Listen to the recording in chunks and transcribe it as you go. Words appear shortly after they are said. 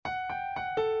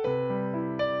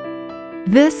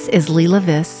This is Leela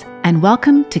Viss, and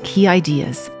welcome to Key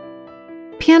Ideas.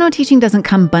 Piano teaching doesn't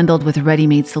come bundled with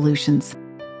ready-made solutions.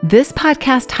 This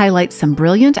podcast highlights some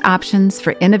brilliant options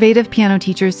for innovative piano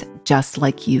teachers just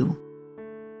like you.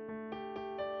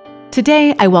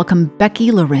 Today, I welcome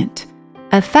Becky Laurent,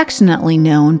 affectionately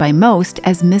known by most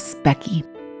as Miss Becky.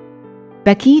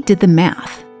 Becky did the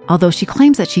math, although she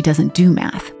claims that she doesn't do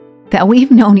math, that we've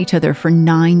known each other for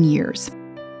 9 years.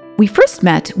 We first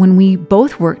met when we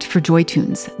both worked for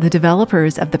JoyTunes, the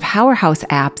developers of the powerhouse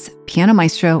apps Piano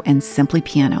Maestro and Simply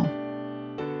Piano.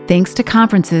 Thanks to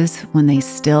conferences when they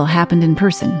still happened in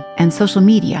person and social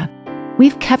media,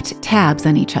 we've kept tabs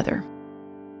on each other.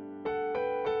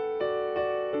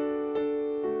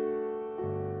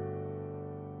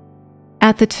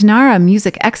 At the Tanara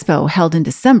Music Expo held in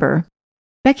December,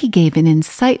 Becky gave an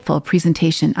insightful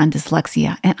presentation on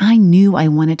dyslexia, and I knew I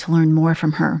wanted to learn more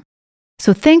from her.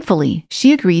 So thankfully,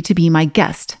 she agreed to be my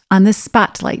guest on this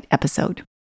Spotlight episode.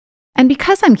 And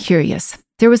because I'm curious,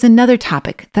 there was another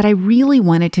topic that I really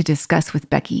wanted to discuss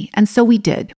with Becky, and so we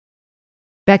did.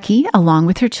 Becky, along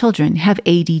with her children, have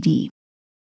ADD.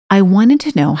 I wanted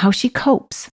to know how she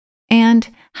copes, and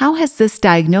how has this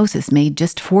diagnosis made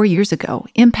just 4 years ago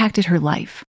impacted her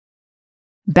life?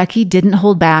 Becky didn't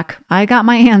hold back. I got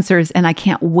my answers, and I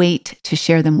can't wait to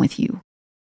share them with you.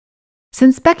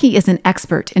 Since Becky is an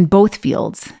expert in both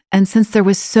fields, and since there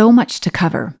was so much to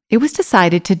cover, it was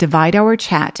decided to divide our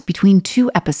chat between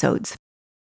 2 episodes.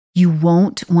 You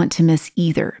won't want to miss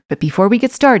either, but before we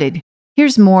get started,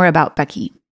 here's more about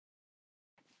Becky.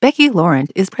 Becky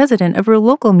Laurent is president of her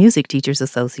local Music Teachers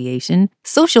Association,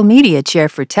 social media chair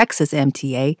for Texas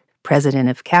MTA, president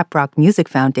of Caprock Music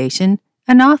Foundation,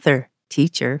 an author,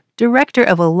 teacher, director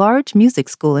of a large music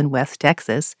school in West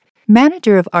Texas,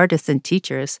 manager of artists and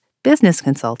teachers, business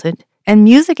consultant, and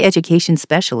music education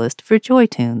specialist for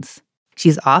JoyTunes.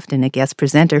 She's often a guest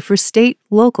presenter for state,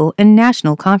 local, and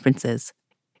national conferences,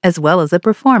 as well as a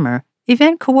performer,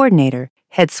 event coordinator,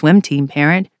 head swim team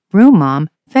parent, room mom,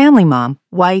 family mom,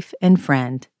 wife, and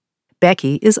friend.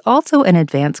 Becky is also an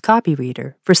advanced copy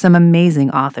reader for some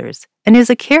amazing authors and is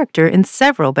a character in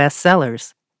several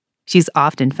bestsellers. She's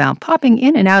often found popping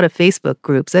in and out of Facebook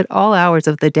groups at all hours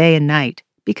of the day and night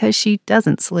because she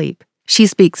doesn't sleep. She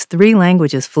speaks 3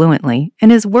 languages fluently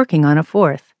and is working on a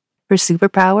 4th. Her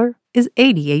superpower is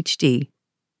ADHD.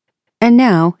 And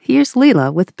now, here's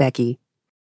Leela with Becky.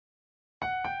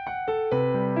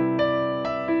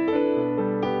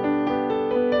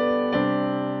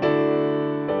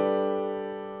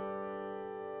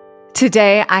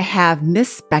 Today, I have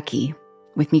Miss Becky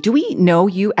with me. Do we know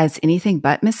you as anything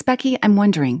but Miss Becky? I'm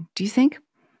wondering, do you think?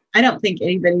 I don't think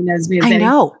anybody knows me as I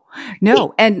know.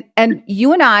 No. And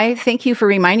you and I, thank you for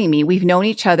reminding me, we've known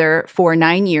each other for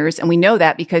 9 years, and we know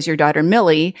that because your daughter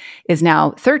Millie is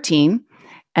now 13.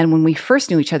 And when we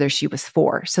first knew each other, she was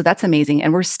 4. So that's amazing.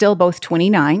 And we're still both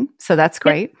 29. So that's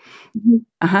great.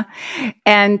 Mm-hmm.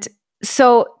 And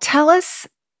so tell us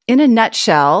in a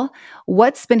nutshell,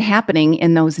 what's been happening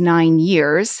in those 9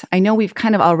 years? I know we've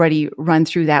kind of already run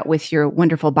through that with your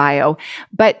wonderful bio,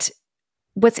 but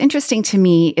what's interesting to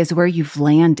me is where you've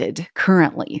landed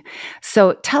currently.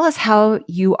 So tell us how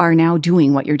you are now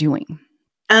doing what you're doing.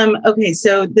 Okay,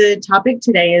 so the topic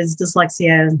today is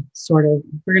dyslexia, sort of.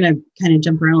 We're going to kind of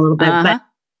jump around a little bit.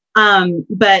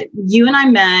 But you and I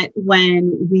met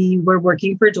when we were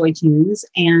working for JoyTunes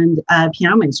and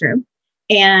Piano Maestro.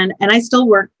 And I still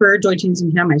work for JoyTunes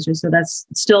and Piano Maestro, so that's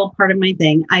still part of my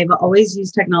thing. I've always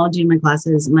used technology in my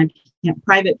classes, my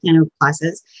private piano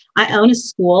classes. I own a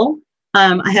school.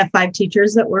 I have 5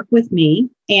 teachers that work with me,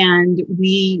 and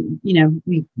we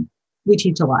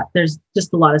teach a lot. There's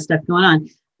just a lot of stuff going on.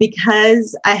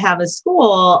 Because I have a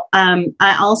school,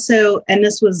 I also, and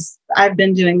I've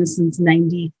been doing this since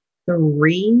 93,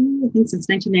 I think since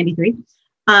 1993.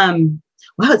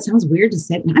 Wow, it sounds weird to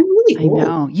say. I'm really old. I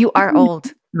know, you are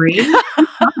old.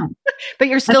 But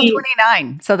you're still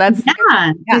 29. So that's,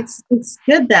 it's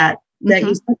good that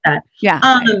you said that. Yeah.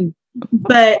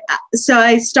 But so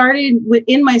I started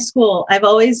in my school. I've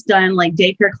always done like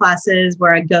daycare classes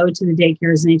where I go to the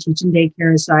daycares and I teach in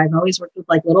daycares. So I've always worked with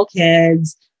like little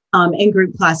kids in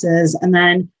group classes. And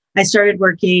then I started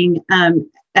working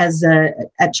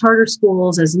at charter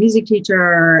schools as a music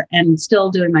teacher and still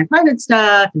doing my private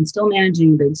stuff and still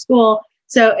managing a big school.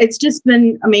 So it's just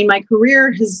been, my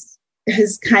career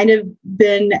has kind of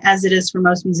been as it is for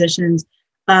most musicians.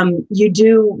 You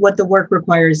do what the work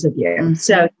requires of you. Mm-hmm.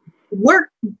 So work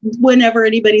whenever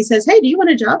anybody says, hey, do you want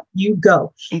a job? You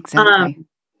go. Exactly.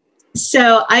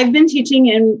 So I've been teaching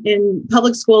in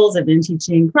public schools. I've been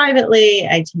teaching privately.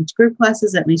 I teach group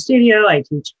classes at my studio. I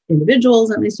teach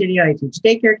individuals at my studio. I teach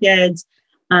daycare kids.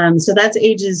 So that's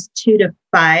ages 2 to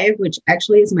 5, which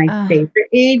actually is my favorite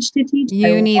age to teach.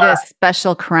 You need a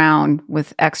special crown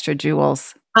with extra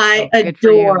jewels. I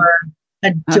adore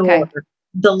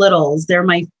the littles. They're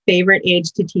my favorite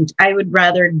age to teach. I would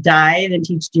rather die than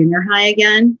teach junior high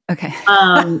again. Okay.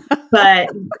 And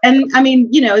I mean,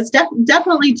 it's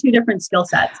definitely two different skill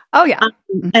sets. Oh yeah.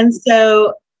 And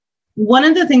so one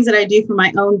of the things that I do for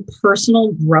my own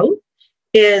personal growth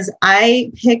is I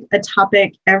pick a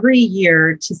topic every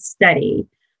year to study.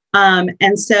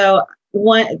 And so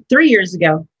 3 years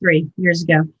ago,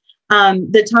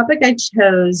 the topic I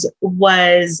chose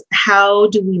was, how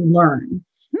do we learn?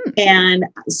 And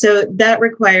so that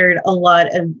required a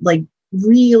lot of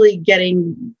really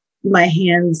getting my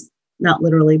hands, not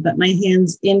literally, but my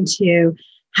hands into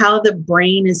how the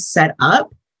brain is set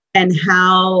up and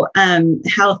how the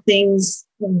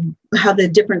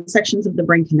different sections of the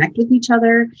brain connect with each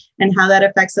other and how that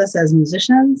affects us as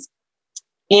musicians.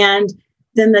 And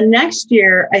then the next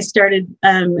year I started,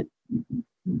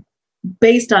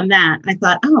 based on that, I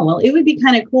thought, it would be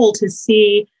kind of cool to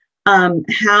see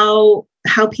how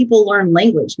people learn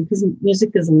language, because music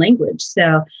is a language.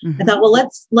 So I thought, well,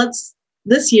 let's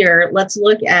this year, let's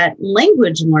look at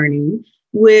language learning,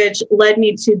 which led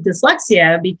me to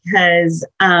dyslexia because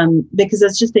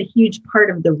that's just a huge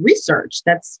part of the research.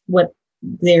 That's what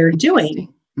they're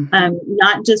doing.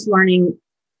 Not just learning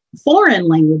foreign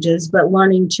languages, but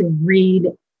learning to read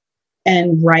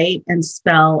and write and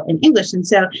spell in English. And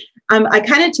so I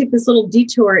kind of took this little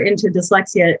detour into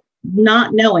dyslexia,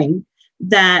 not knowing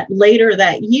that later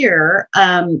that year,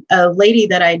 a lady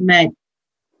that I'd met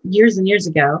years and years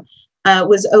ago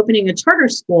was opening a charter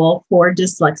school for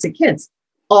dyslexic kids.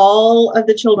 All of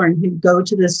the children who go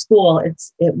to this school,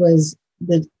 there's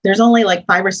only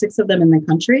 5 or 6 of them in the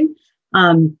country.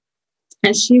 And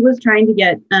she was trying to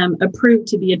get approved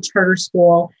to be a charter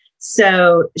school.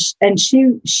 So, and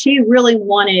she really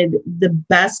wanted the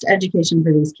best education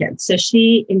for these kids. So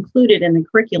she included in the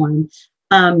curriculum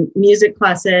music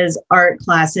classes, art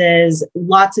classes,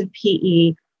 lots of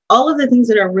PE, all of the things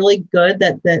that are really good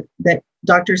that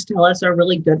doctors tell us are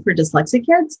really good for dyslexic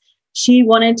kids. She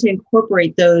wanted to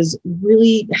incorporate those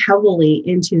really heavily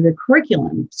into the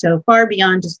curriculum. So far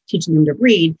beyond just teaching them to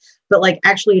read, but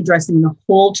actually addressing the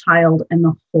whole child and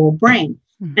the whole brain.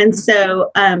 And so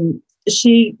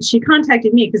she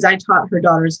contacted me because I taught her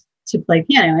daughters to play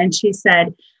piano. And she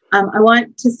said, I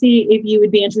want to see if you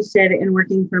would be interested in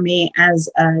working for me as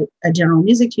a general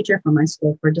music teacher for my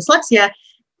school for dyslexia.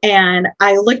 And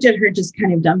I looked at her just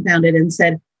kind of dumbfounded and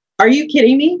said, "Are you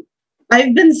kidding me?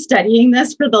 I've been studying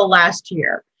this for the last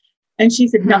year." And she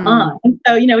said, "Nuh-uh." And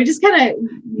so, we just kind of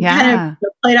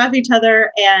played off each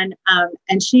other. And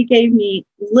she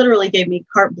literally gave me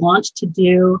carte blanche to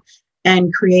do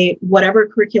and create whatever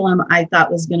curriculum I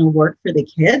thought was going to work for the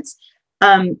kids.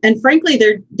 And frankly,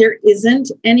 there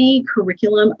isn't any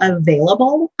curriculum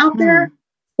available out there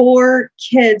for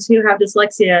kids who have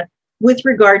dyslexia with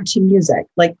regard to music,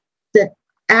 that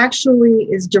actually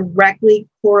is directly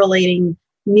correlating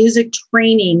music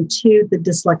training to the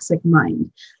dyslexic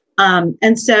mind.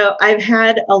 And so I've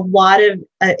had a lot of,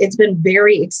 it's been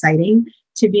very exciting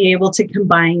to be able to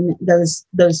combine those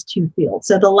two fields.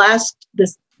 So that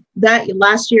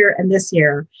last year and this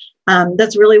year,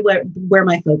 that's really where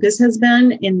my focus has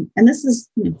been. And this is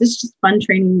just fun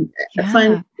training,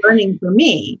 fun learning for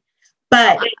me.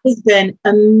 But it has been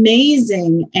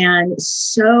amazing and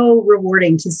so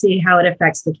rewarding to see how it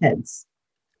affects the kids.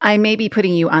 I may be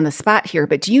putting you on the spot here,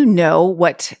 but do you know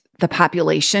what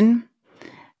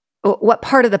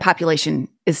part of the population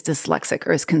is dyslexic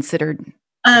or is considered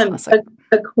dyslexic?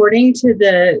 According to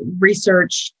the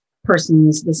research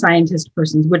persons, the scientist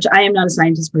persons, which I am not a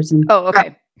scientist person. Oh,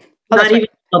 okay. Not even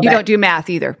you don't do math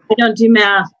either. I don't do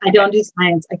math. I don't do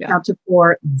science. I count to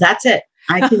 4. That's it.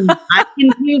 I can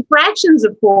do fractions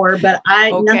of 4, but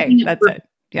nothing. That's it.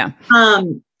 Yeah.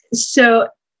 So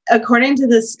according to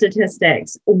the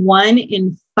statistics, 1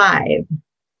 in 5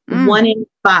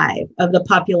 of the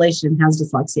population has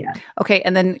dyslexia. Okay.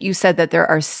 And then you said that there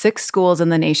are 6 schools in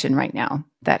the nation right now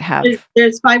that have.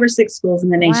 There's 5 or 6 schools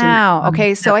in the nation. Wow.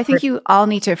 Okay. So I think you all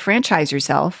need to franchise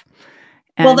yourself.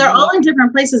 Well, they're all in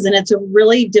different places, and it's a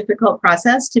really difficult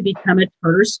process to become a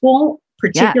charter school,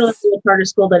 particularly a charter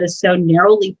school that is so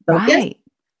narrowly focused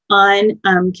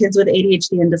on kids with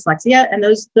ADHD and dyslexia. And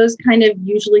those kind of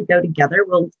usually go together.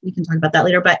 We can talk about that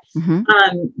later. But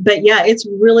yeah, it's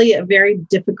really a very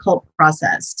difficult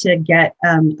process to get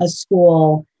a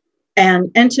school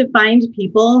and to find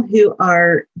people who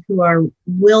are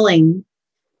willing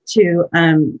to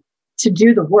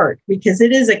do the work, because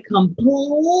it is a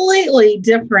completely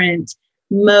different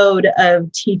mode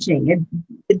of teaching.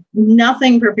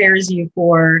 Nothing prepares you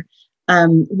for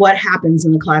what happens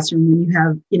in the classroom when you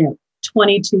have,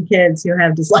 22 kids who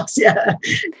have dyslexia.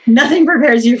 Nothing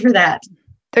prepares you for that.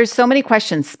 There's so many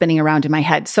questions spinning around in my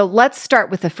head. So let's start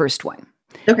with the first one.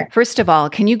 Okay. First of all,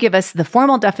 can you give us the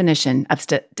formal definition of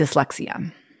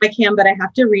dyslexia? I can, but I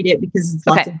have to read it because it's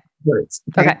lots of words.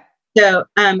 Okay. So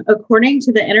according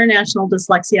to the International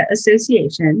Dyslexia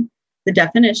Association, the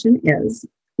definition is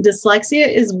dyslexia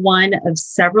is one of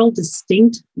several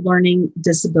distinct learning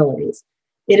disabilities.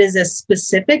 It is a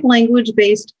specific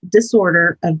language-based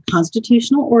disorder of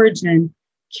constitutional origin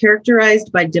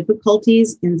characterized by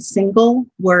difficulties in single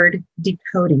word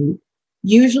decoding,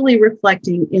 usually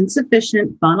reflecting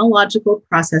insufficient phonological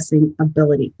processing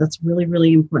ability. That's really,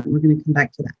 really important. We're going to come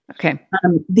back to that. Okay.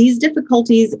 These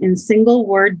difficulties in single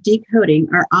word decoding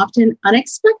are often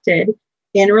unexpected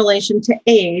in relation to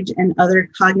age and other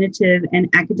cognitive and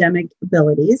academic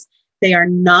abilities. They are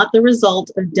not the result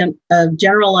of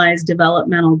generalized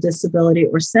developmental disability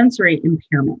or sensory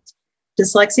impairment.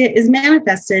 Dyslexia is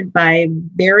manifested by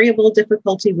variable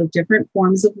difficulty with different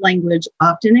forms of language,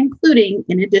 often including,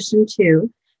 in addition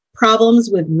to,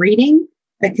 problems with reading,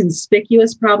 a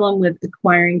conspicuous problem with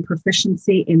acquiring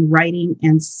proficiency in writing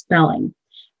and spelling.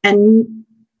 And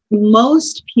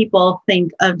most people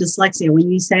think of dyslexia.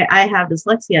 When you say, I have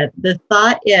dyslexia, the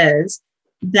thought is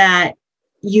that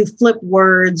you flip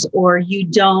words or you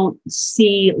don't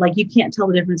see, like you can't tell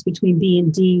the difference between B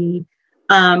and D,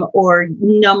 or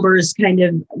numbers kind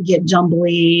of get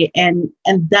jumbly. And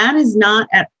that's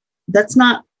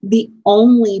not the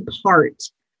only part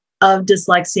of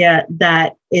dyslexia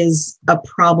that is a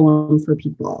problem for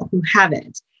people who have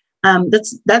it.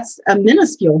 That's a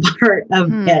minuscule part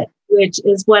of it, which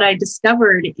is what I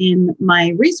discovered in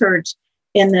my research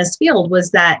in this field was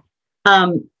that,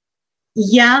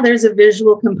 there's a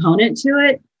visual component to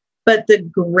it, but the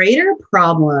greater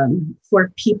problem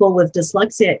for people with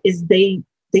dyslexia is they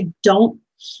don't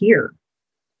hear.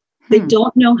 They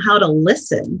don't know how to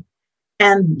listen.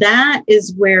 And that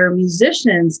is where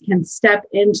musicians can step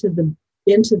into the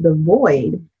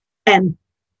void and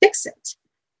fix it.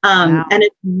 Wow. And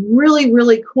it's really,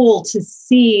 really cool to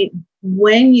see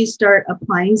when you start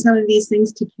applying some of these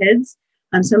things to kids,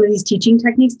 some of these teaching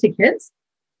techniques to kids,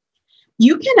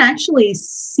 you can actually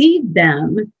see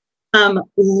them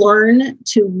learn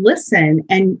to listen.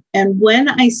 And when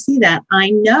I see that,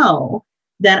 I know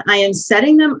that I am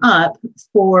setting them up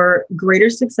for greater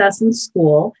success in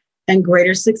school and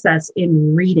greater success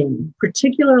in reading,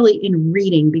 particularly in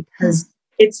reading, because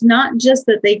it's not just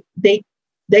that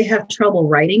they have trouble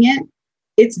writing it.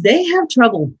 It's they have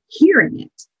trouble hearing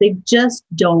it. They just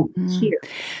don't hear.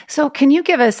 So can you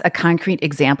give us a concrete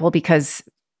example? Because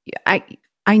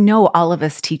I know all of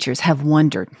us teachers have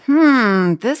wondered,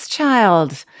 this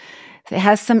child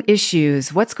has some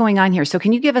issues. What's going on here? So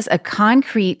can you give us a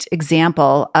concrete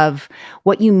example of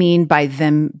what you mean by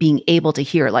them being able to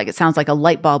hear? Like it sounds like a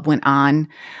light bulb went on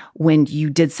when you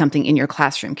did something in your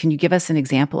classroom. Can you give us an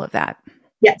example of that?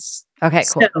 Yes. Okay,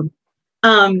 cool.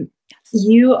 So,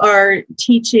 you are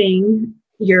teaching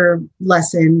your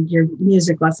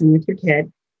music lesson with your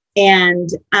kid, and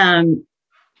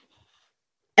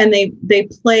they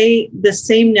play the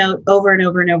same note over and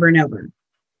over and over and over.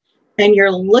 And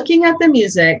you're looking at the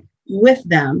music with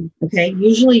them, okay?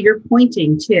 Usually you're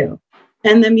pointing too.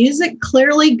 And the music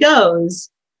clearly goes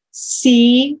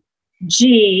C,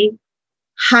 G,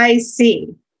 high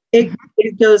C.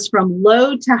 It goes from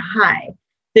low to high.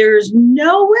 There's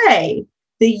no way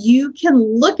that you can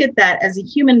look at that as a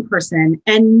human person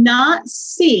and not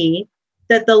see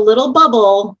that the little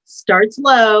bubble starts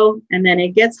low and then it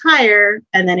gets higher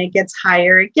and then it gets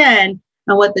higher again.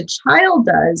 And what the child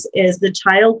does is the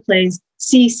child plays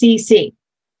C, C, C,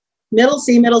 middle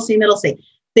C, middle C, middle C.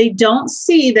 They don't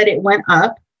see that it went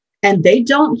up and they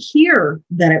don't hear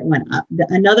that it went up.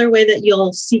 Another way that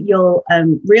you'll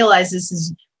realize this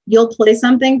is you'll play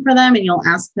something for them and you'll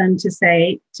ask them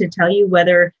to tell you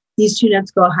whether these two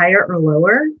notes go higher or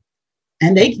lower,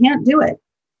 and they can't do it,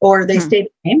 or they stay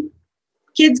the same.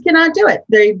 Kids cannot do it.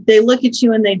 They look at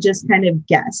you and they just kind of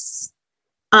guess.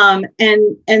 And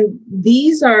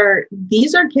these are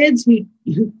kids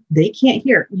who they can't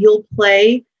hear. You'll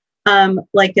play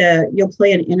you'll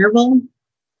play an interval,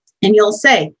 and you'll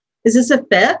say, "Is this a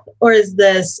fifth or is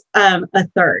this a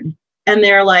third?" And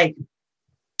they're like,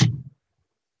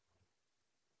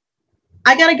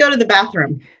 "I got to go to the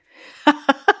bathroom."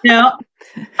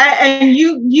 And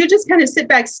you just kind of sit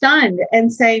back stunned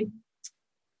and say,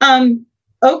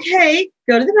 "Okay,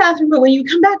 go to the bathroom, but when you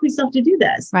come back, we still have to do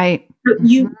this." Right.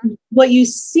 What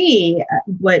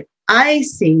I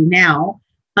see now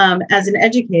as an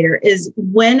educator is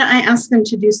when I ask them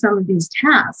to do some of these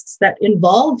tasks that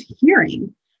involve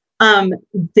hearing,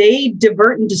 they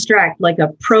divert and distract like a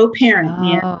pro parent,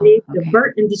 man. They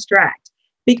divert and distract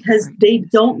because they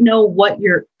don't know what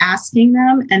you're asking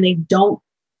them and they don't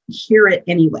hear it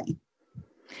anyway.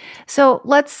 So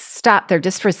let's stop there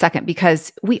just for a second,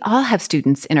 because we all have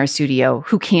students in our studio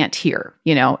who can't hear,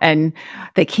 and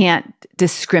they can't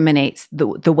discriminate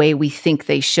the way we think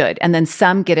they should. And then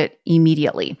some get it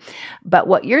immediately. But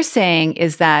what you're saying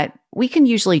is that we can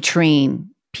usually train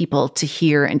people to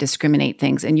hear and discriminate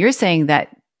things. And you're saying that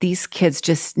these kids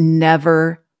just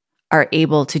never are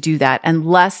able to do that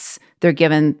unless they're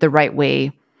given the right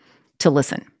way to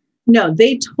listen. No,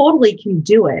 they totally can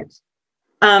do it.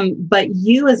 But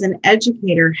you as an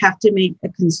educator have to make a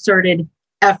concerted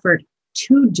effort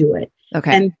to do it.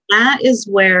 Okay. And that is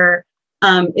where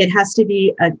it has to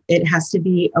be a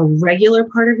regular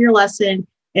part of your lesson.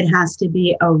 It has to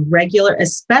be a regular,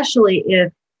 especially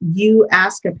if you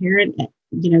ask a parent,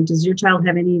 does your child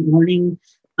have any learning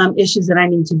issues that I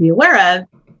need to be aware of?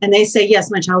 And they say,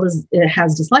 yes, my child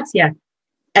has dyslexia.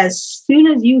 As soon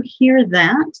as you hear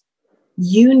that,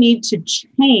 you need to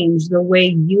change the way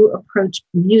you approach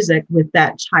music with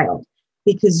that child,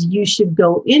 because you should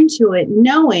go into it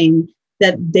knowing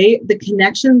that the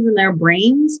connections in their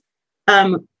brains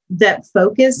that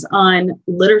focus on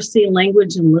literacy,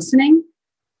 language, and listening,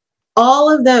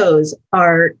 all of those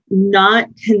are not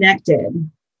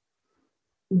connected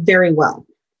very well.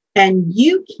 And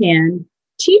you can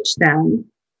teach them.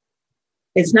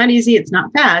 It's not easy, it's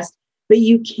not fast, but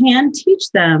you can teach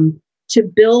them to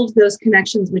build those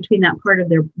connections between that part of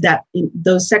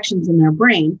those sections in their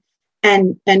brain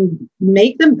and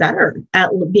make them better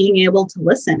at being able to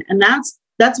listen. And that's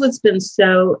what's been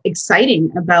so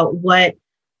exciting about what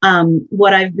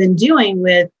I've been doing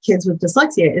with kids with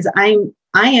dyslexia is I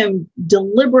am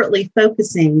deliberately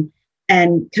focusing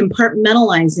and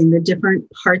compartmentalizing the different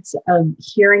parts of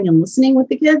hearing and listening with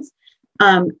the kids.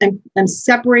 And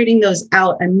separating those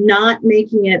out and not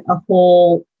making it a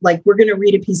whole, like we're going to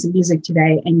read a piece of music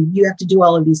today and you have to do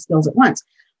all of these skills at once.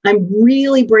 I'm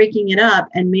really breaking it up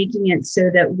and making it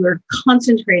so that we're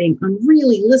concentrating on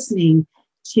really listening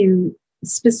to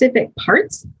specific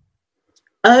parts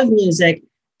of music,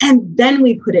 and then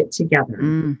we put it together.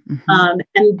 Mm-hmm.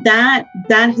 And that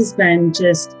has been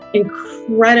just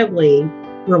incredibly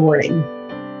rewarding.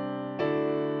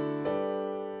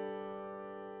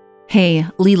 Hey,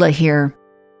 Leela here,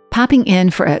 popping in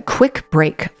for a quick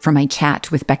break from my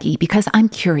chat with Becky because I'm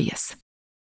curious.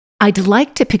 I'd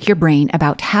like to pick your brain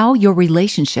about how your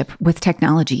relationship with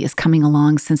technology is coming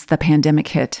along since the pandemic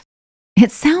hit.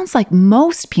 It sounds like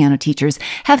most piano teachers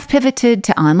have pivoted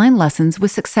to online lessons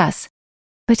with success.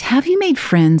 But have you made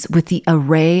friends with the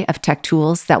array of tech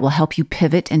tools that will help you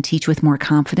pivot and teach with more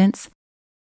confidence?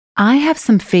 I have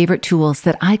some favorite tools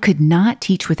that I could not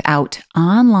teach without,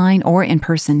 online or in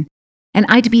person. And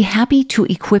I'd be happy to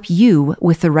equip you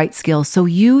with the right skills so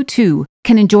you too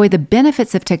can enjoy the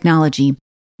benefits of technology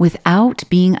without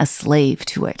being a slave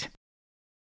to it.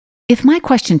 If my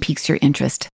question piques your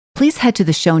interest, please head to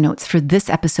the show notes for this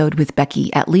episode with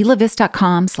Becky at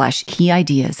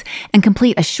leelavis.com/keyideas and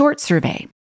complete a short survey.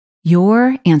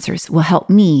 Your answers will help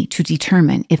me to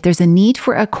determine if there's a need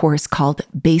for a course called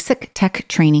Basic Tech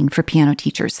Training for Piano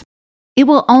Teachers. It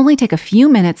will only take a few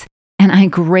minutes, and I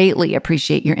greatly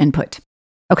appreciate your input.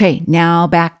 Okay, now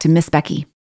back to Miss Becky.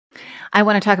 I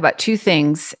want to talk about two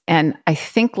things, and I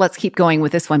think let's keep going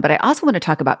with this one, but I also want to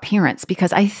talk about parents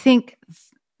because I think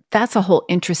that's a whole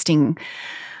interesting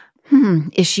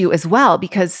issue as well,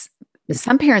 because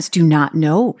some parents do not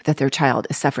know that their child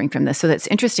is suffering from this. So that's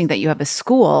interesting that you have a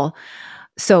school.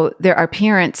 So there are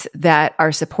parents that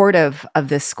are supportive of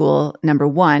this school, number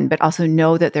one, but also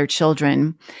know that their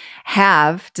children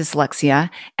have dyslexia.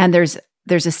 And there's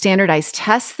a standardized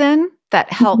test then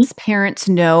that helps parents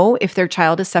know if their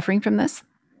child is suffering from this.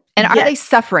 And are they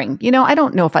suffering? I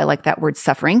don't know if I like that word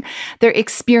suffering. They're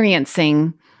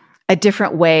experiencing a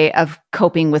different way of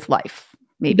coping with life.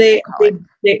 Maybe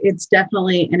it's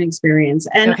definitely an experience.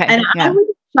 And I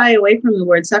wouldn't shy away from the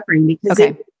word suffering because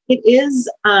it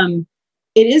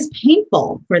is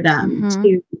painful for them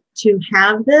to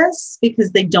have this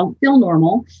because they don't feel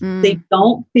normal. They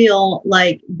don't feel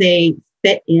like they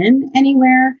fit in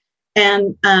anywhere.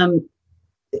 And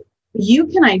you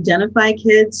can identify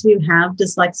kids who have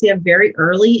dyslexia very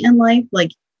early in life,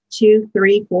 like 2,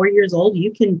 3, 4 years old.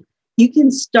 You can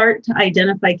start to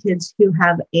identify kids who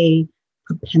have a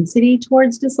propensity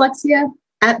towards dyslexia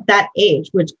at that age,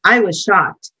 which I was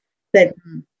shocked that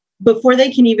before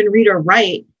they can even read or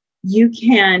write, you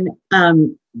can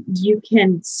you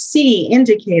can see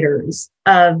indicators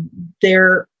of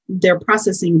their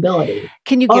processing ability.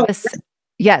 Can you give us?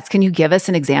 Yes. Can you give us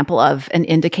an example of an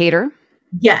indicator?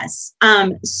 Yes.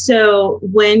 So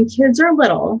when kids are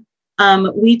little,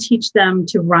 we teach them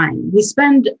to rhyme. We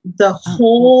spend the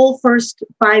whole first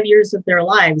 5 years of their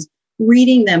lives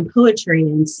reading them poetry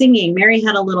and singing Mary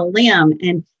Had a Little Lamb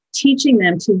and teaching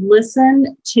them to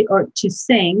listen to or to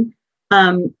sing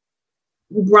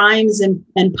rhymes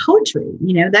and poetry.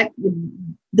 You know, that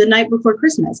the night before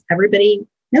Christmas, everybody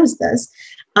knows this.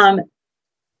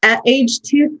 At age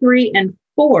 2, 3, and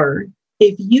 4,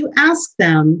 if you ask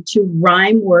them to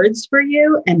rhyme words for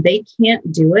you and they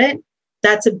can't do it,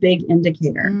 that's a big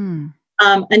indicator.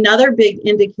 Another big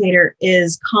indicator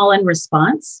is call and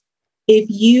response. If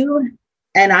you,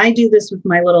 and I do this with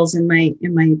my littles in my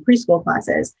preschool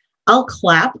classes, I'll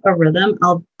clap a rhythm.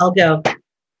 I'll go.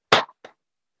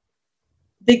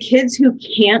 The kids who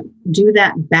can't do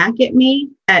that back at me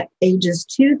at ages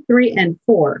 2, 3, and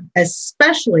 4,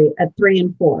 especially at 3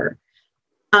 and 4,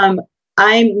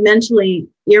 I mentally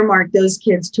earmark those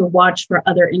kids to watch for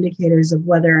other indicators of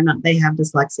whether or not they have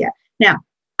dyslexia. Now,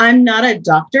 I'm not a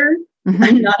doctor.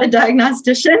 I'm not a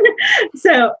diagnostician.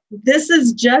 So this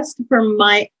is just for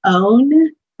my own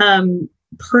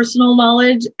personal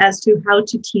knowledge as to how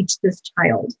to teach this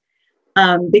child.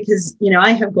 Because, you know,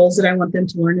 I have goals that I want them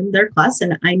to learn in their class,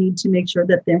 and I need to make sure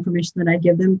that the information that I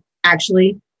give them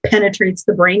actually penetrates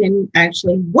the brain and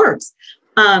actually works.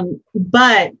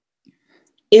 But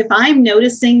if I'm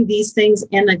noticing these things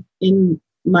with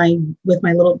my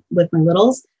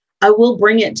littles, I will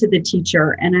bring it to the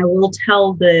teacher, and I will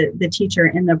tell the teacher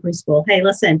in the preschool, hey,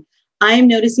 listen, I'm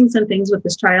noticing some things with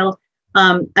this child.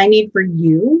 I need for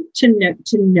you to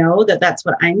know that that's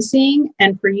what I'm seeing,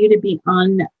 and for you to be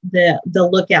on the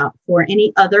lookout for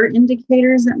any other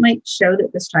indicators that might show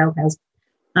that this child has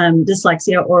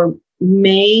dyslexia or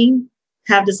may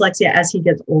have dyslexia as he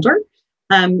gets older.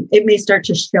 It may start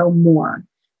to show more.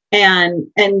 And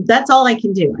that's all I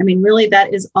can do. I mean, really,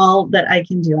 that is all that I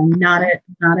can do. I'm not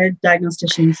a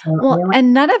diagnostician. So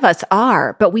and none of us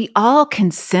are, but we all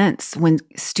can sense when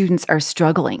students are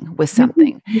struggling with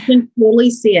something. You can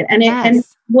totally see it. And and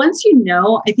once you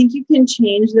know, I think you can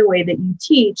change the way that you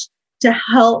teach to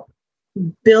help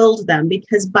build them,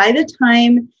 because by the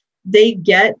time they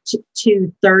get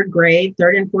to third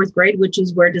and fourth grade, which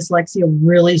is where dyslexia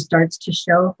really starts to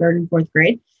show, third and fourth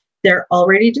grade, they're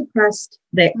already depressed.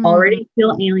 They already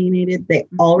feel alienated. They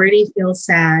already feel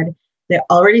sad. They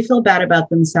already feel bad about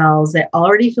themselves. They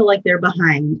already feel like they're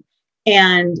behind.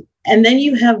 And then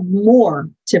you have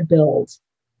more to build.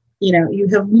 You know, you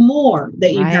have more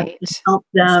that you have to help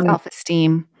them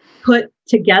self-esteem put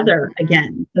together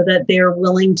again, so that they're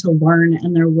willing to learn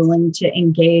and they're willing to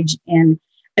engage in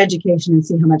education and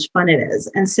see how much fun it is.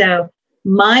 And so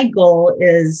my goal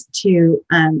is to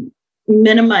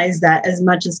minimize that as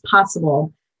much as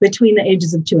possible between the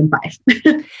ages of 2 and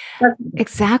 5.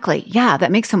 Exactly. Yeah,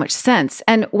 that makes so much sense.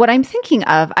 And what I'm thinking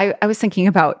of, I was thinking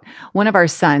about one of our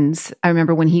sons. I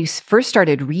remember when he first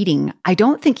started reading, I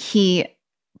don't think he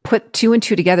put 2 and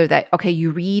 2 together that, okay,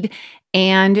 you read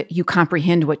and you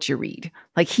comprehend what you read.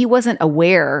 Like he wasn't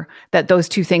aware that those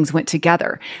two things went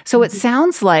together. So it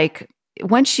sounds like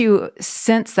once you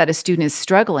sense that a student is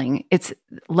struggling, it's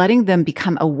letting them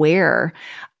become aware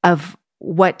of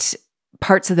what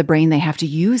parts of the brain they have to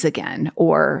use again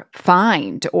or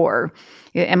find, or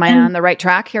am I on the right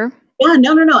track here? Yeah,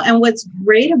 no. And what's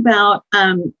great about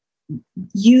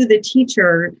you, the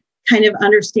teacher, kind of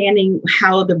understanding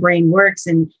how the brain works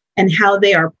and how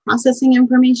they are processing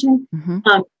information,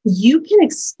 you can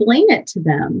explain it to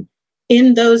them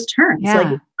in those terms. Yeah.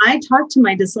 Like I talk to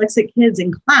my dyslexic kids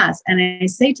in class and I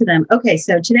say to them, okay,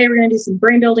 so today we're going to do some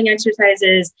brain building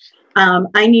exercises.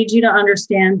 I need you to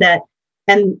understand that.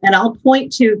 And I'll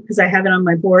point to, because I have it on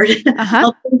my board,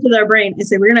 I'll point to their brain and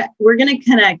say, we're gonna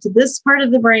connect this part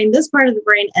of the brain, this part of the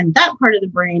brain, and that part of the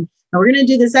brain, and we're gonna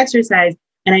do this exercise.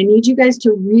 And I need you guys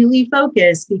to really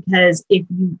focus, because if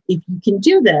you can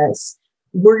do this,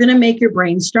 we're gonna make your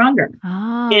brain stronger.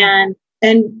 And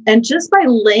just by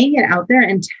laying it out there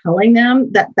and telling them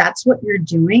that that's what you're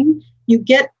doing, you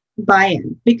get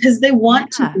buy-in, because they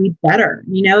want to be better.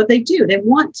 You know, they do. They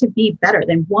want to be better.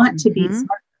 They want to be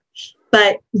smarter.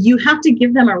 But you have to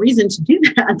give them a reason to do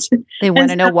that. They want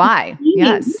to know why.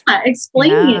 Yes.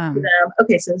 Explaining it to them.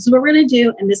 Okay, so this is what we're going to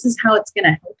do, and this is how it's going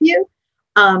to help you,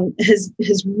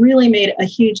 has really made a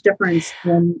huge difference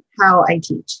in how I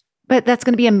teach. But that's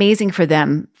going to be amazing for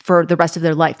them for the rest of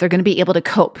their life. They're going to be able to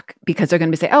cope because they're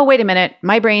going to say, oh, wait a minute,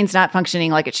 my brain's not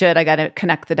functioning like it should. I got to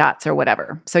connect the dots or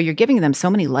whatever. So you're giving them so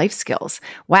many life skills.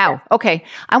 Wow. Okay.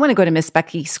 I want to go to Miss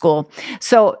Becky school.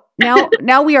 So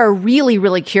now we are really,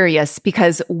 really curious,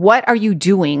 because what are you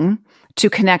doing to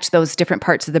connect those different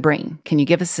parts of the brain? Can you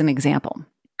give us an example?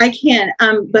 I can.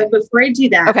 But before I do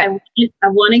that, okay. I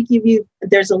want to give you,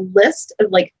 there's a list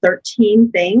of like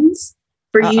 13 things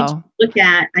for you to look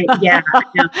at.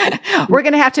 We're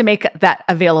going to have to make that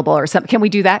available or something. Can we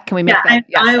do that? Can we make that?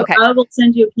 Yes. I will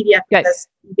send you a PDF of this.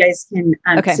 You guys can,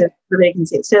 so everybody can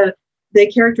see it. So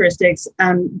the characteristics,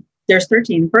 there's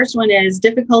 13. First one is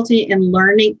difficulty in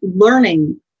learning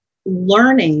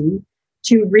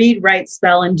to read, write,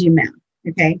 spell, and do math.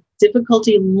 Okay.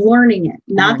 Difficulty learning it.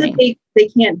 Not that they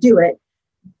can't do it.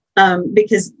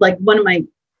 Because like one of my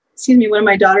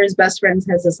daughter's best friends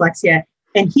has dyslexia,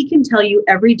 and he can tell you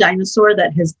every dinosaur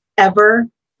that has ever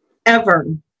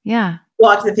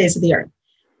walked the face of the earth.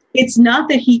 It's not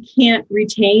that he can't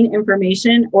retain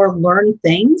information or learn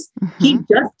things. Mm-hmm. He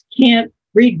just can't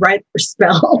read, write, or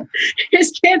spell. He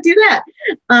just can't do that.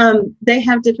 They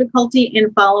have difficulty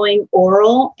in following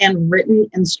oral and written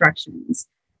instructions.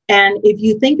 And if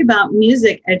you think about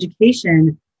music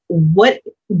education, what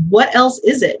else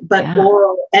is it but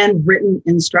oral and written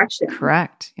instruction?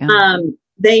 Correct. Yeah.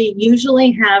 They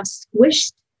usually have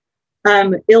squished,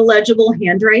 illegible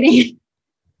handwriting.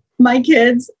 My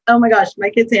kids, oh my gosh, my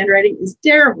kids' handwriting is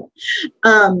terrible.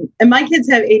 And my kids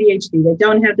have ADHD. They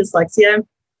don't have dyslexia.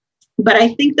 But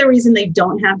I think the reason they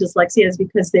don't have dyslexia is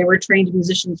because they were trained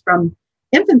musicians from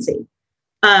infancy.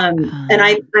 And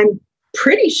I'm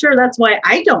pretty sure that's why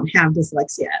I don't have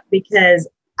dyslexia, because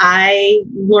I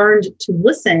learned to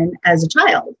listen as a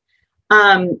child.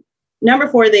 Number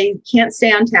 4, they can't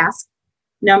stay on task.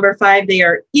 Number 5, they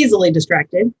are easily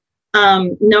distracted.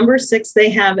 Number 6, they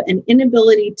have an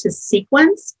inability to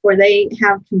sequence, or they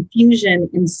have confusion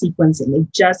in sequencing. They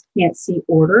just can't see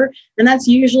order. And that's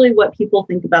usually what people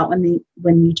think about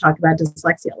when you talk about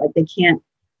dyslexia. Like they can't,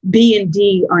 B and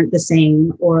D aren't the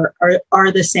same, or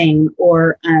are the same,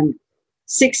 or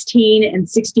 16 and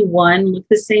 61 look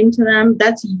the same to them.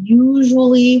 That's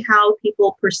usually how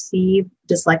people perceive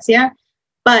dyslexia.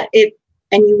 But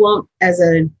and you won't, as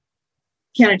a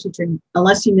piano teacher,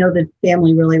 unless you know the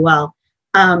family really well,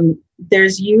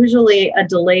 there's usually a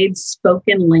delayed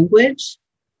spoken language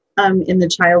in the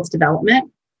child's development.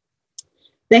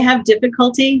 They have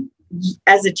difficulty,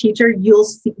 as a teacher,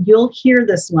 you'll hear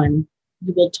this one.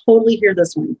 You will totally hear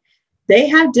this one. They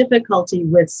have difficulty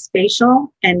with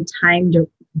spatial and time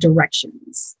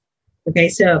directions. Okay,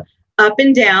 so up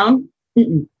and down,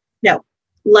 no,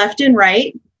 left and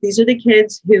right. These are the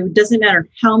kids who, doesn't matter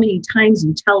how many times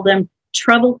you tell them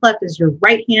treble clef is your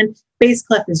right hand, bass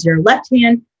clef is your left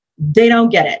hand, they don't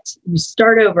get it. You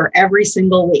start over every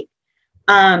single week.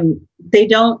 They're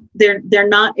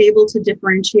not able to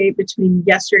differentiate between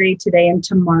yesterday, today, and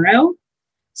tomorrow.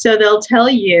 So they'll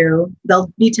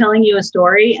be telling you a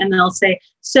story, and they'll say,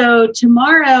 so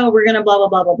tomorrow we're going to blah, blah,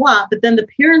 blah, blah, blah. But then the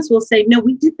parents will say, no,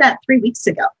 we did that 3 weeks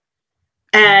ago.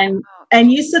 And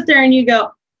you sit there and you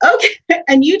go, okay.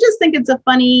 And you just think it's a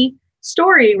funny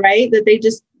story, right? That they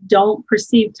just don't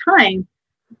perceive time.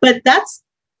 But that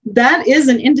is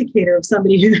an indicator of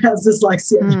somebody who has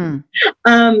dyslexia.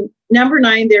 Number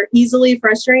 9, they're easily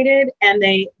frustrated, and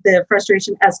the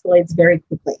frustration escalates very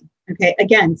quickly. Okay.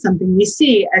 Again, something we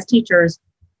see as teachers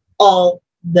all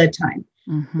the time.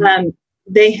 Mm-hmm.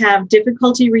 They have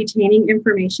difficulty retaining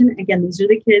information. Again, these are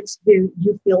the kids who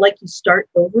you feel like you start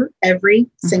over every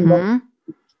single week.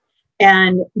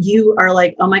 And you are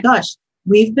like, oh my gosh,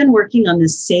 we've been working on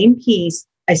this same piece,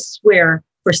 I swear,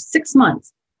 for 6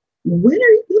 months. When are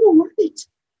you going to learn it?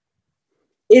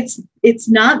 It's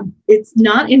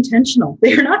not intentional.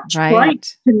 They're not trying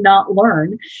to not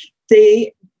learn.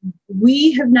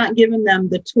 We have not given them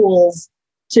the tools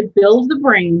to build the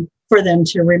brain for them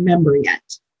to remember yet.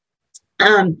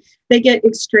 They get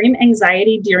extreme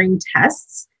anxiety during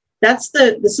tests. This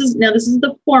is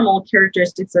the formal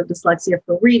characteristics of dyslexia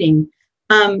for reading.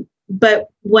 But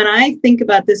when I think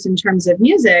about this in terms of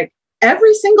music,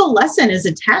 every single lesson is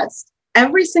a test.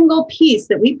 Every single piece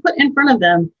that we put in front of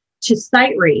them to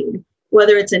sight read,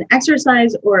 whether it's an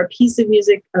exercise or a piece of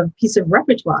music, a piece of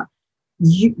repertoire,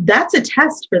 that's a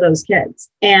test for those kids.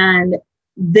 And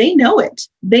they know it.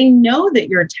 They know that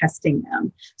you're testing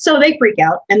them. So they freak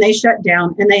out and they shut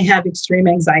down and they have extreme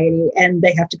anxiety and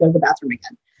they have to go to the bathroom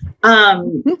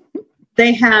again.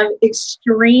 They have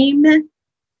extreme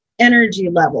energy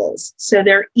levels. So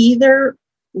they're either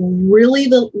really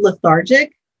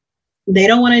lethargic, they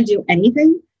don't want to do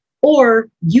anything, or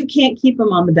you can't keep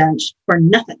them on the bench for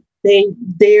nothing.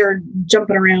 They are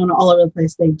jumping around all over the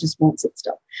place. They just won't sit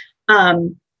still.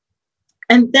 And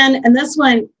this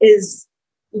one is,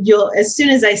 as soon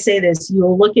as I say this,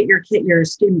 you'll look at your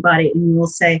student body and you will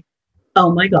say,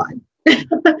 oh my God.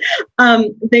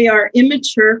 They are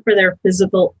immature for their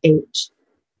physical age.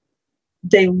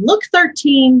 They look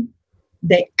 13,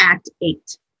 they act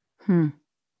 8.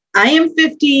 I am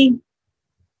 50,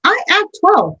 I act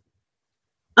 12.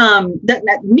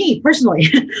 That me personally,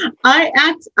 I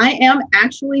am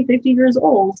actually 50 years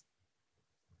old,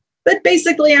 but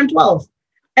basically I'm 12.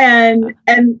 And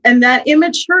that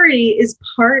immaturity is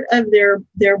part of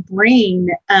their brain,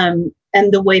 and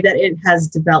the way that it has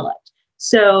developed.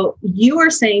 So you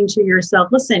are saying to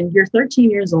yourself, listen, you're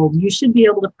 13 years old. You should be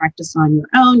able to practice on your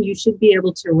own. You should be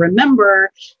able to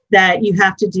remember that you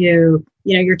have to do,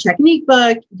 your technique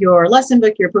book, your lesson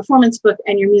book, your performance book,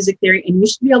 and your music theory. And you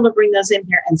should be able to bring those in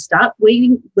here and stop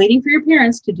waiting for your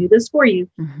parents to do this for you.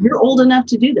 Mm-hmm. You're old enough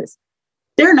to do this.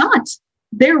 They're not.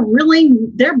 Their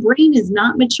brain is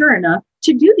not mature enough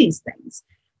to do these things.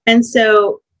 And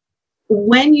so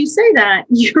when you say that,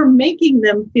 you're making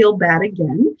them feel bad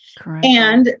again. Correct.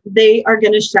 And they are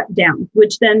going to shut down,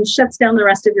 which then shuts down the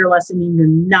rest of your lesson, and you're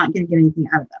not going to get anything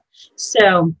out of them.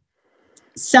 So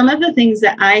some of the things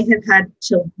that I have had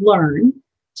to learn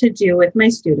to do with my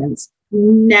students,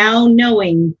 now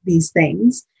knowing these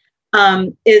things,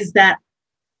 is that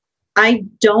I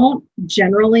don't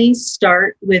generally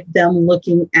start with them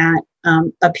looking at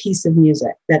a piece of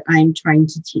music that I'm trying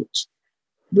to teach.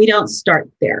 We don't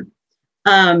start there.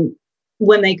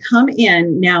 When they come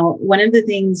in, now, one of the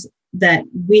things that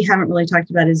we haven't really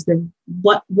talked about is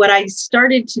what I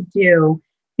started to do,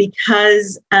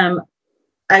 because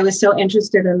I was so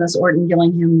interested in this Orton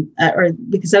Gillingham,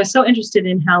 because I was so interested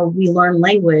in how we learn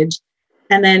language,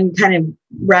 and then kind of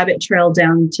rabbit trailed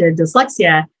down to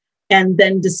dyslexia, and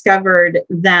then discovered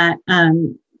that,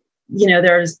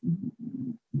 there's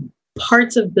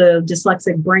parts of the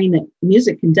dyslexic brain that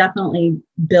music can definitely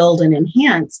build and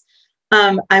enhance.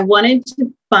 I wanted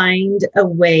to find a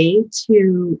way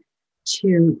to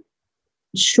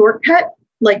shortcut,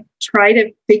 like try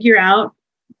to figure out,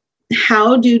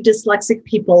 how do dyslexic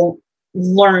people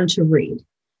learn to read?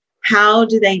 How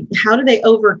do they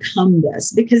overcome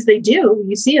this? Because they do.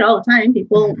 You see it all the time.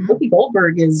 People, Whoopi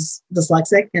Goldberg is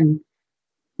dyslexic, and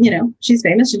she's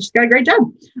famous and she's got a great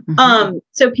job. Mm-hmm.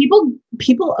 So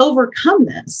people overcome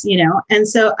this, and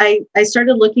so I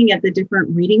started looking at the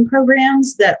different reading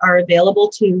programs that are available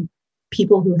to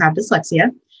people who have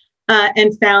dyslexia,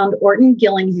 and found Orton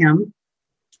Gillingham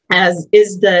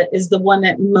is the one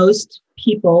that most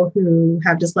people who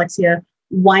have dyslexia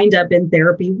wind up in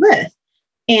therapy with.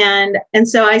 And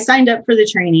so I signed up for the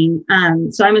training.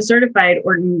 So I'm a certified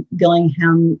Orton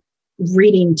Gillingham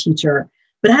reading teacher.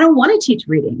 But I don't want to teach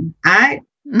reading. I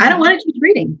don't want to teach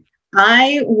reading.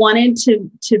 I wanted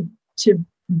to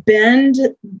bend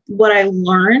what I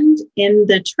learned in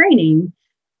the training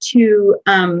to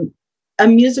a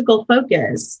musical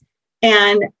focus.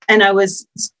 And I was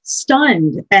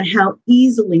stunned at how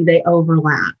easily they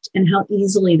overlapped and how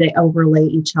easily they overlay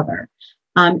each other,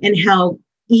 and how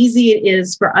easy it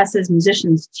is for us as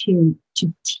musicians to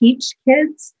teach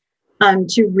kids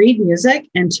to read music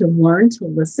and to learn to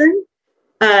listen.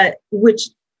 Which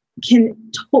can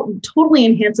totally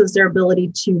enhances their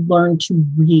ability to learn to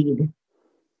read,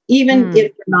 even if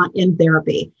they're not in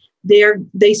therapy.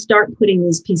 They start putting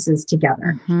these pieces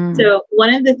together. Mm-hmm. So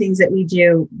one of the things that we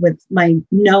do with my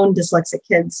known dyslexic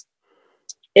kids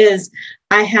is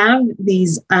I have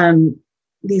these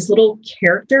little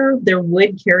they're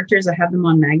wood characters. I have them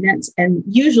on magnets, and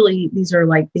usually these are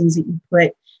like things that you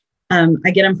put.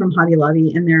 I get them from Hobby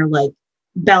Lobby, and they're like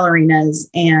ballerinas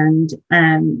and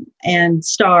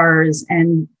stars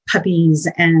and puppies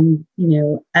and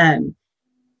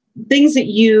things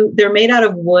that they're made out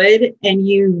of wood, and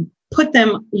you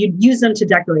use them to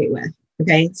decorate with.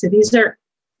 Okay, so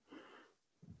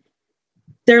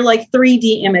they're like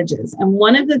 3D images. And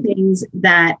one of the things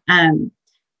that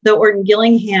the Orton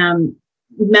Gillingham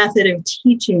method of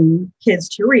teaching kids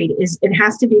to read is it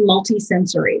has to be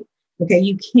multisensory. Okay,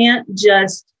 you can't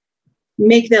just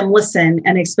make them listen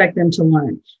and expect them to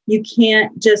learn. You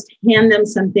can't just hand them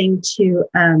something to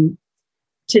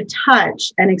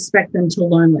touch and expect them to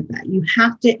learn with that. You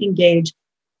have to engage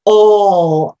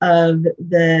all of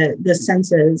the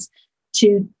senses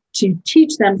to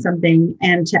teach them something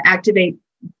and to activate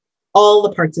all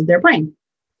the parts of their brain.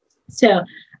 So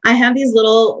I have these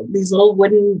little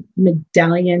wooden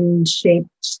medallion shaped,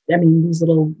 these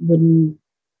little wooden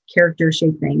character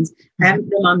shaped things. I have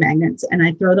them on magnets and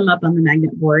I throw them up on the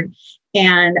magnet board.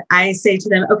 And I say to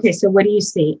them, okay, so what do you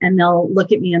see? And they'll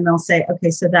look at me and they'll say, okay,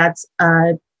 so that's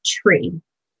a tree.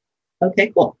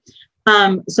 Okay, cool.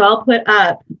 So I'll put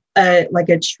up like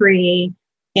a tree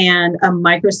and a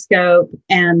microscope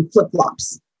and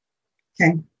flip-flops.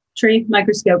 Okay, tree,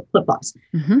 microscope, flip-flops.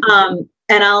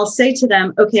 And I'll say to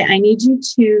them, okay, I need you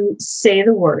to say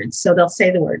the words. So they'll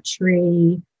say the word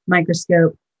tree,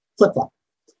 microscope, flip-flop.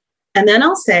 And then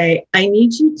I'll say, I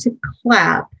need you to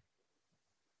clap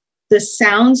the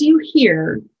sounds you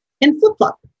hear in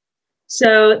flip-flop.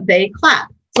 So they clap,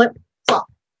 flip, flop.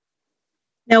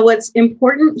 Now, what's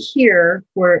important here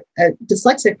for a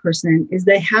dyslexic person is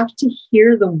they have to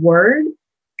hear the word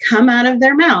come out of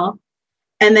their mouth,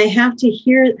 and they have to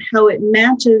hear how it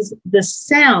matches the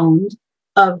sound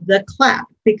of the clap,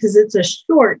 because it's a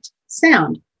short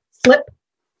sound, flip,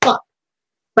 flop.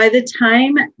 By the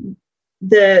time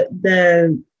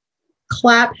the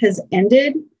clap has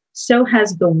ended, so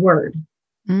has the word.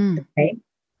 Okay.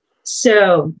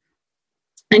 So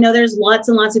I know there's lots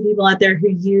and lots of people out there who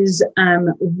use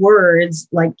words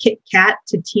like Kit Kat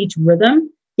to teach rhythm.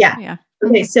 Yeah.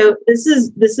 Okay. So this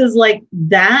is like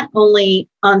that, only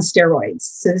on steroids.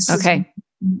 So this is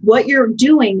what you're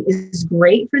doing is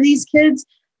great for these kids,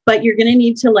 but you're going to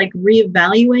need to like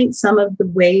reevaluate some of the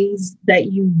ways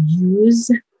that you use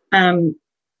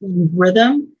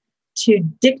rhythm to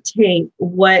dictate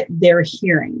what they're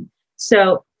hearing.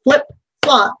 So flip,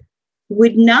 flop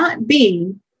would not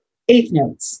be eighth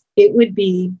notes. It would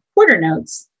be quarter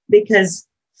notes, because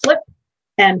flip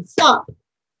and flop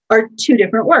are two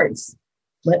different words.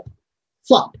 Flip,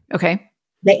 flop. Okay.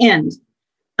 They end.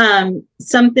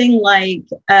 Something like,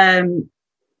 let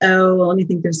me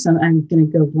think. I'm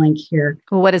going to go blank here.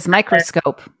 Well, what is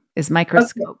microscope? Is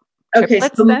microscope? Okay.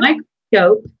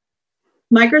 So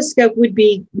microscope would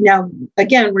be, now,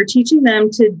 again, we're teaching them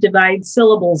to divide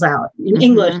syllables out in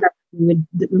English. You would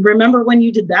remember when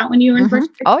you did that when you were in first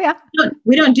grade? Oh, yeah.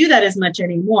 We don't do that as much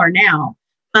anymore now.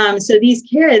 So these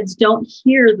kids don't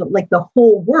hear the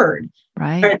whole word.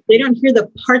 Right. They don't hear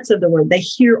the parts of the word. They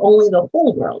hear only the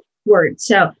whole word.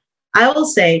 So I will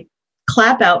say,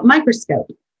 clap out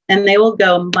microscope, and they will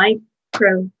go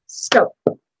microscope.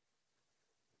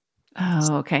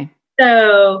 Oh, okay.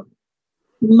 So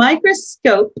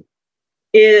microscope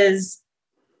is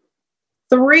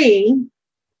 3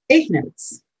 eighth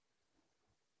notes.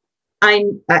 I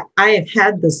have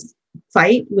had this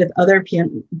fight with other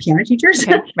piano teachers.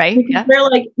 Okay, right. Yeah. They're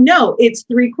like, no, it's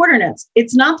 3 quarter notes.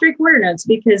 It's not 3 quarter notes,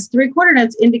 because 3 quarter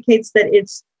notes indicates that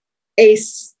it's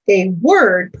a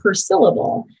word per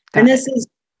syllable. And this is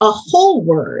a whole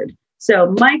word.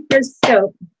 So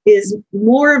microscope is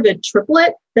more of a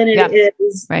triplet than it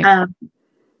is. Right. I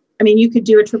mean, you could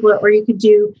do a triplet, or you could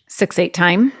do 6/8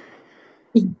 time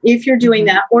if you're doing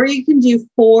that, or you can do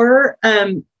 4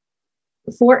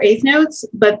 eighth notes,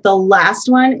 but the last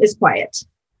one is quiet.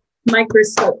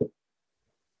 Microscope,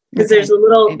 because there's a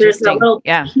little P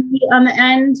on the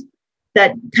end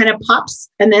that kind of pops,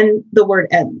 and then the word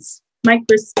ends.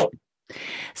 Microscope.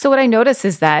 So what I notice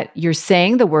is that you're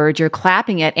saying the word, you're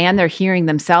clapping it, and they're hearing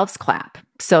themselves clap.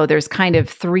 So there's kind of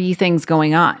 3 things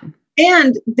going on.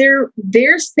 And they're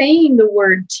saying the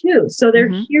word too. So they're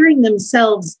hearing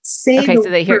themselves say the word. Okay, so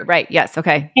they hear, right. Yes.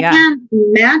 Okay. And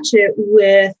match it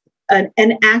with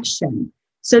an action.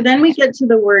 So then we get to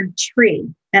the word tree.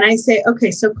 And I say,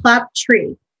 okay, so clap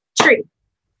tree.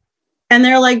 And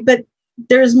they're like, but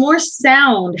there's more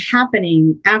sound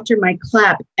happening after my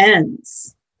clap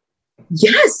ends.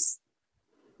 Yes.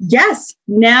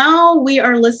 Now we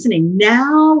are listening.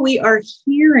 Now we are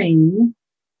hearing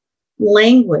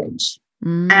language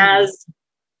as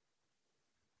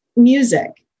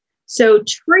music. So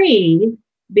tree,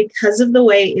 because of the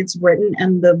way it's written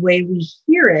and the way we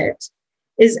hear it,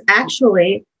 is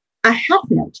actually a half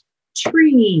note.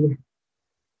 Tree.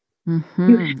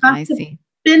 You have to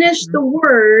finish the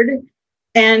word.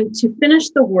 And to finish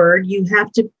the word, you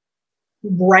have to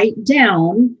write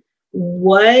down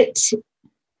what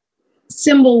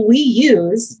symbol we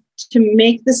use to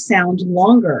make the sound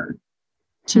longer,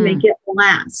 to make it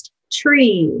last.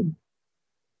 Tree.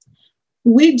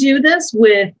 I do this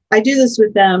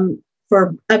with them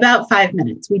for about 5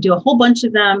 minutes. We do a whole bunch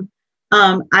of them.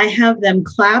 I have them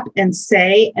clap and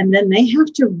say, and then they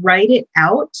have to write it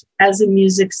out as a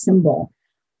music symbol.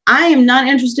 I am not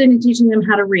interested in teaching them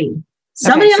how to read.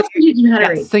 Somebody else can teach them how to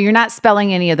read. So you're not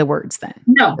spelling any of the words then?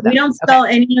 No, we don't spell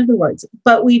any of the words,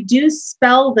 but we do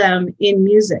spell them in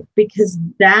music, because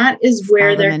that is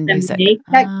where they're going to make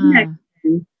that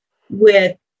connection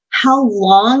with how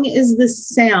long is this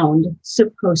sound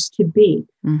supposed to be?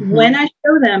 Mm-hmm. When I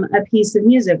show them a piece of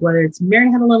music, whether it's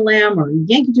Mary Had a Little Lamb or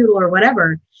Yankee Doodle or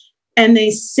whatever, and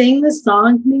they sing the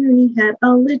song, Mary Had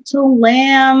a Little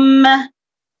Lamb,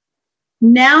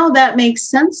 now that makes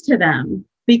sense to them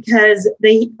because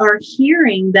they are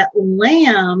hearing that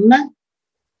lamb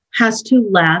has to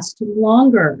last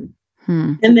longer.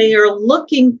 And they are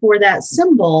looking for that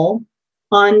symbol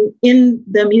in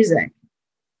the music.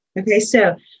 Okay,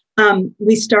 so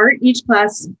we start each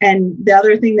class, and the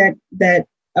other thing that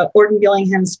Orton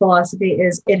Gillingham's philosophy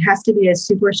is it has to be a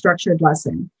super structured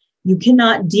lesson. You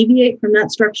cannot deviate from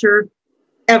that structure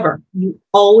ever. You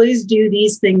always do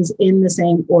these things in the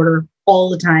same order all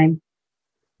the time,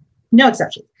 no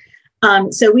exceptions.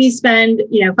 So we spend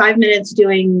 5 minutes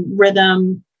doing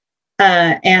rhythm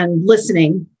and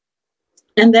listening.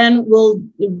 And then we'll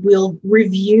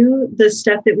review the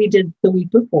stuff that we did the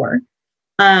week before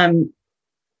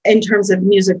in terms of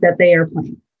music that they are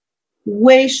playing.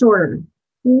 Way shorter.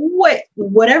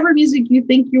 Whatever music you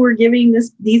think you were giving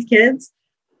these kids,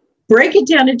 break it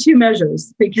down to 2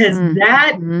 measures because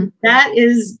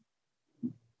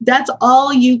that's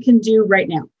all you can do right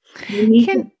now.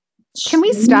 Can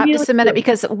we stop just a minute?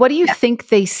 Because what do you think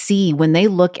they see when they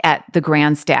look at the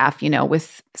grand staff,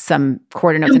 with some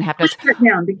quarter notes and half notes?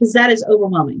 Down because that is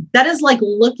overwhelming. That is like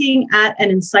looking at an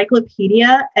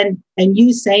encyclopedia and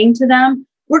you saying to them,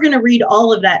 we're going to read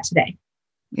all of that today.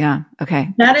 Yeah.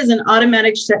 Okay. That is an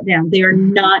automatic shutdown. They are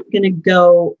not going to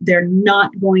go. They're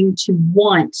not going to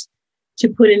want to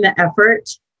put in the effort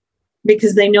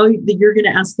because they know that you're going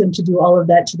to ask them to do all of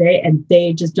that today and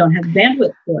they just don't have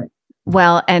bandwidth for it.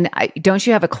 Well, and don't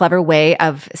you have a clever way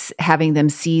of having them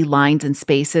see lines and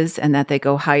spaces and that they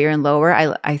go higher and lower?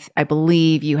 I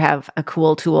believe you have a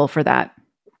cool tool for that.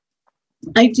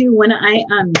 I do. When I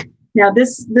now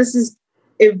this is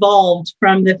evolved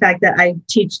from the fact that I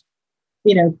teach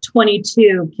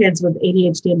 22 kids with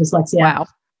ADHD and dyslexia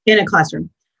in a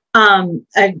classroom. I'm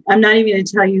not even going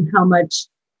to tell you how much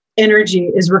energy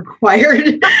is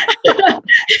required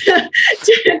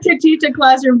to teach a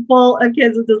classroom full of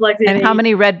kids with dyslexia. And how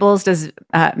many Red Bulls does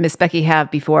Miss Becky have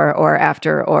before or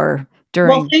after or during?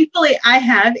 Well, thankfully I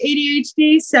have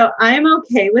ADHD, so I'm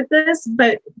okay with this.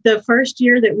 But the first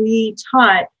year that we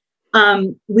taught,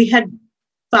 we had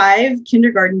 5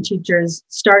 kindergarten teachers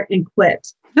start and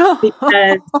quit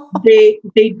because they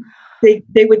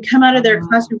would come out of their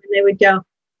classroom and they would go,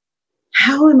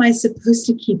 how am I supposed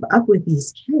to keep up with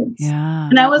these kids? Yeah.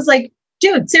 And I was like,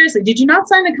 dude, seriously, did you not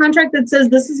sign a contract that says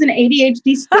this is an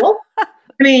ADHD school? I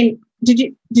mean, did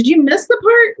you miss the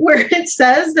part where it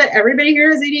says that everybody here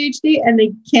has ADHD and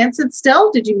they can't sit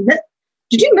still? Did you miss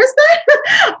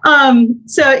that?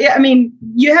 So yeah, I mean,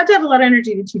 you have to have a lot of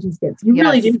energy to teach these kids. You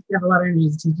really do have a lot of energy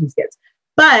to teach these kids.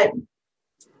 But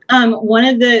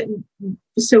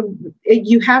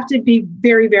you have to be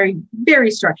very, very, very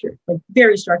structured,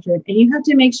 very structured. And you have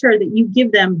to make sure that you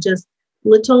give them just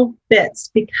little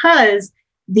bits because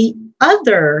the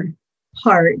other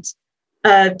part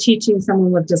of teaching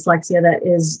someone with dyslexia that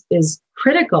is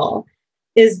critical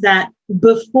is that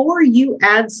before you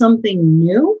add something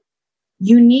new,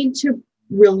 you need to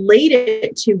relate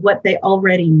it to what they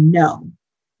already know.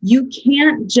 You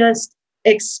can't just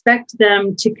expect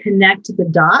them to connect the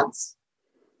dots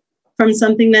from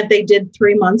something that they did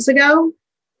 3 months ago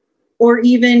or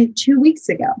even 2 weeks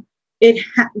ago.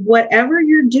 Whatever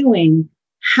you're doing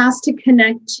has to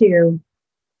connect to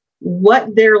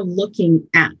what they're looking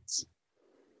at,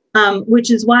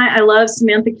 which is why I love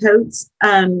Samantha Coates.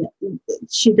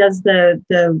 She does the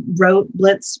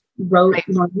Blitz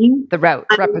learning. The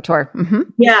repertoire. Mm-hmm.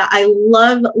 Yeah, I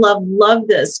love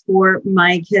this for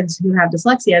my kids who have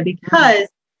dyslexia because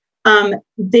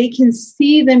they can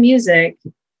see the music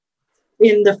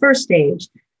in the first stage,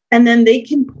 and then they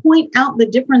can point out the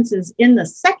differences in the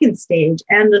second stage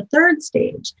and the third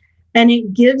stage. And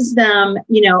it gives them,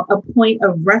 a point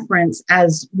of reference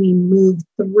as we move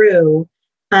through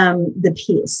the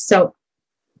piece. So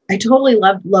I totally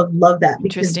love that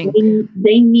because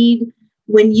they need,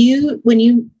 when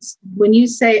you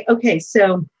say, okay,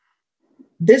 so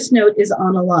this note is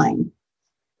on a line,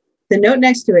 the note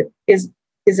next to it is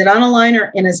it on a line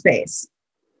or in a space?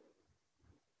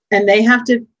 And they have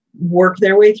to work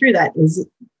their way through that.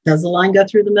 Does the line go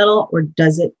through the middle or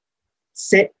does it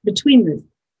sit between the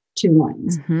 2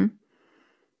 lines? Mm-hmm.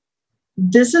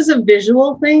 This is a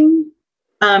visual thing,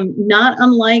 not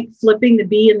unlike flipping the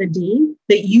B and the D,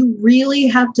 that you really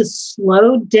have to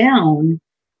slow down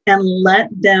and let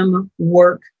them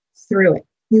work through it.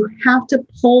 You have to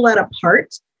pull that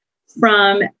apart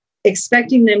from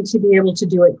expecting them to be able to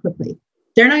do it quickly.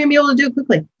 they're not going to be able to do it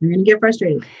quickly. They're going to get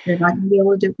frustrated. They're not going to be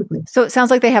able to do it quickly. So it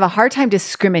sounds like they have a hard time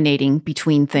discriminating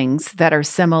between things that are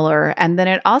similar. And then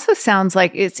it also sounds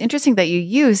like it's interesting that you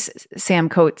use Sam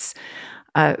Coates'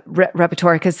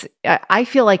 repertoire, because I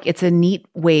feel like it's a neat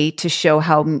way to show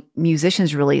how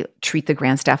musicians really treat the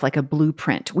grand staff like a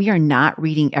blueprint. We are not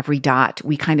reading every dot.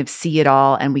 We kind of see it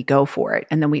all and we go for it.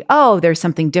 And then there's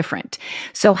something different.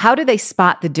 So how do they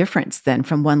spot the difference then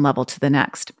from one level to the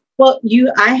next? Well,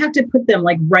 I have to put them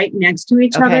like right next to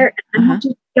each other. And I have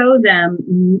to show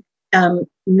them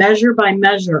measure by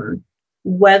measure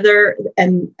whether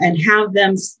and have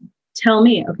them tell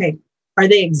me, okay, are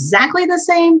they exactly the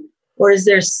same, or is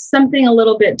there something a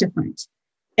little bit different?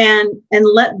 And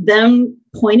let them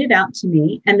point it out to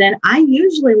me, and then I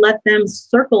usually let them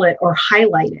circle it or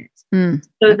highlight it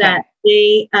that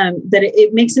they that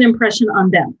it makes an impression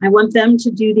on them. I want them to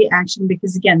do the action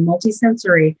because, again,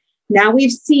 multisensory. Now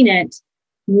we've seen it.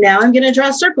 Now I'm going to draw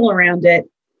a circle around it,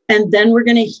 and then we're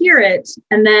going to hear it,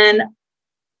 and then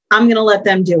I'm going to let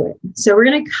them do it. So we're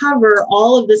going to cover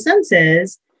all of the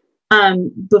senses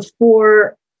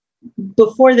before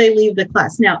they leave the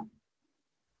class. Now,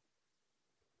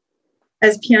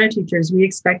 as piano teachers, we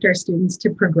expect our students to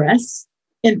progress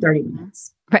in 30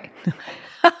 minutes. Right.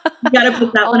 You got to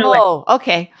put that one away. Oh,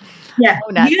 okay. Yeah,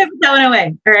 you got to put that one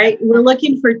away. All right. We're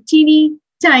looking for teeny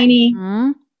tiny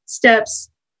steps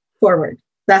forward.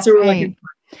 That's what we're looking for.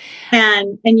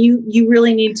 And you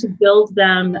really need to build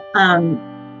them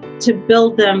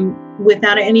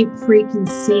without any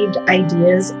preconceived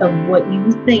ideas of what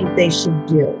you think they should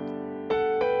do.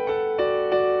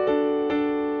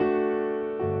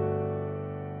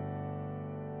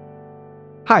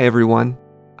 Hi, everyone.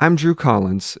 I'm Drew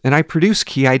Collins, and I produce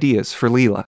Key Ideas for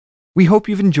Leela. We hope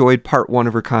you've enjoyed part 1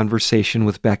 of our conversation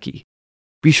with Becky.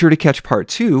 Be sure to catch part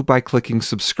 2 by clicking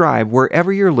subscribe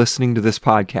wherever you're listening to this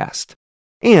podcast.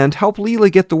 And help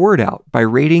Leela get the word out by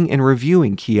rating and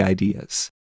reviewing Key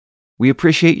Ideas. We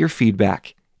appreciate your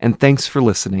feedback, and thanks for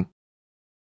listening.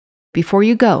 Before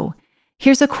you go,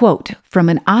 here's a quote from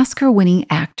an Oscar-winning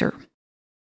actor.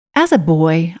 As a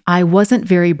boy, I wasn't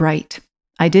very bright.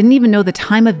 I didn't even know the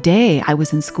time of day I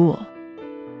was in school.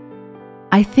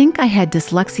 I think I had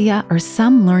dyslexia or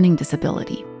some learning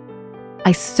disability.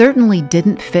 I certainly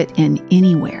didn't fit in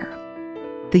anywhere.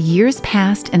 The years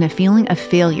passed and a feeling of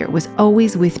failure was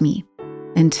always with me,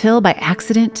 until by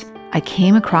accident I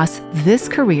came across this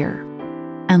career,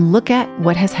 and look at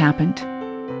what has happened.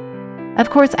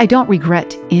 Of course, I don't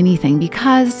regret anything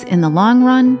because in the long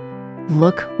run,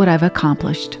 look what I've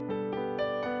accomplished.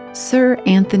 Sir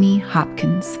Anthony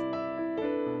Hopkins.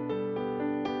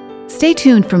 Stay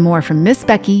tuned for more from Miss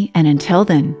Becky, and until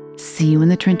then, see you in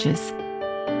the trenches.